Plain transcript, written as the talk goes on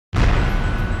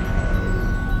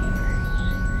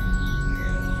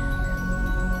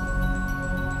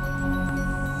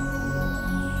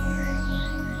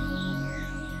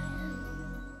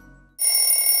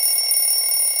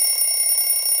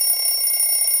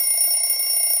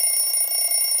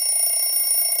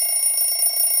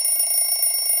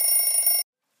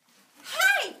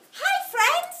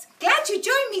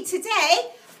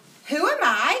today. Who am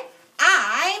I?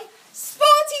 I'm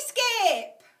Sporty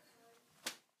Skip.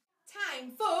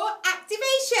 Time for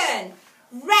activation.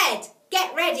 Red,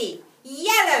 get ready.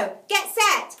 Yellow, get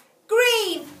set.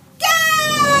 Green, go!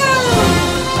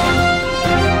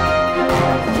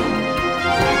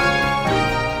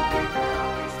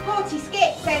 Sporty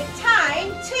Skip says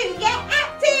time to get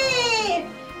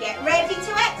active. Get ready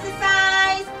to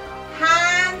exercise.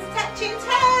 Hands touching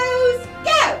toes.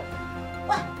 Go!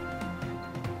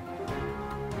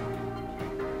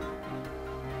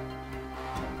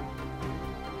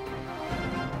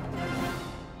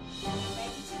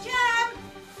 Ready to jump.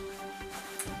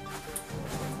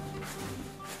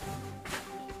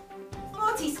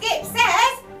 Sporty Skip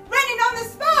says running on the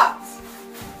spot.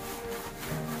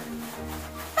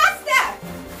 Faster!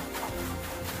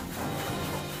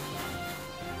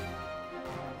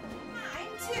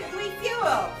 Time to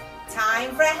refuel. Time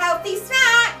for a healthy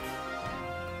snack.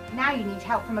 Now you need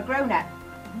help from a grown-up.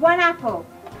 1 apple,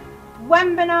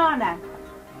 1 banana,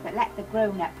 but let the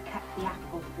grown-up cut the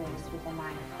apple first with a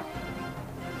knife.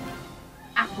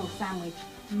 Apple sandwich,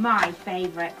 my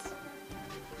favourite.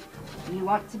 You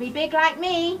want to be big like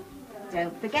me?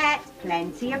 Don't forget,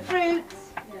 plenty of fruit.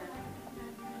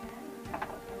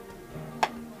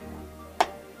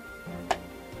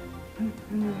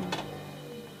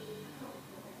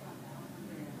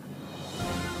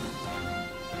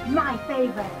 My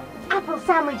favourite, apple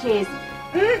sandwiches.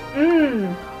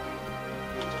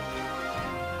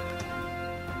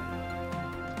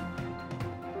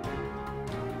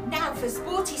 Now for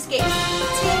Sporty Skip's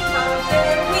tip of the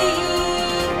week.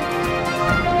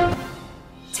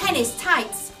 Tennis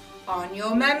tights on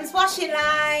your mum's washing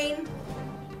line.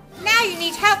 Now you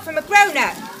need help from a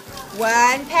grown-up.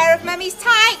 1 pair of mummy's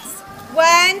tights,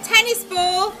 1 tennis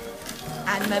ball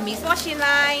and mummy's washing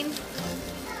line.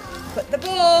 Put the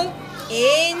ball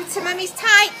into mummy's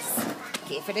tights,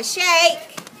 give it a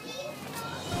shake,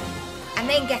 and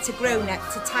then get a grown-up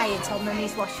to tie it on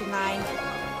mummy's washing line.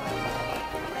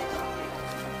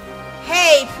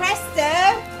 Hey,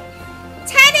 presto!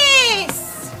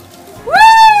 Tennis!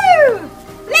 Woo!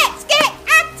 Let's get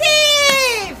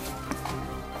active!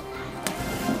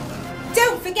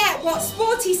 Don't forget what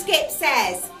Sporty Skip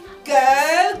says.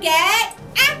 Go get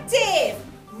active!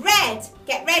 Red,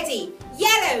 get ready.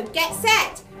 Yellow, get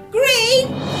set. Green,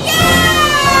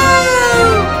 go!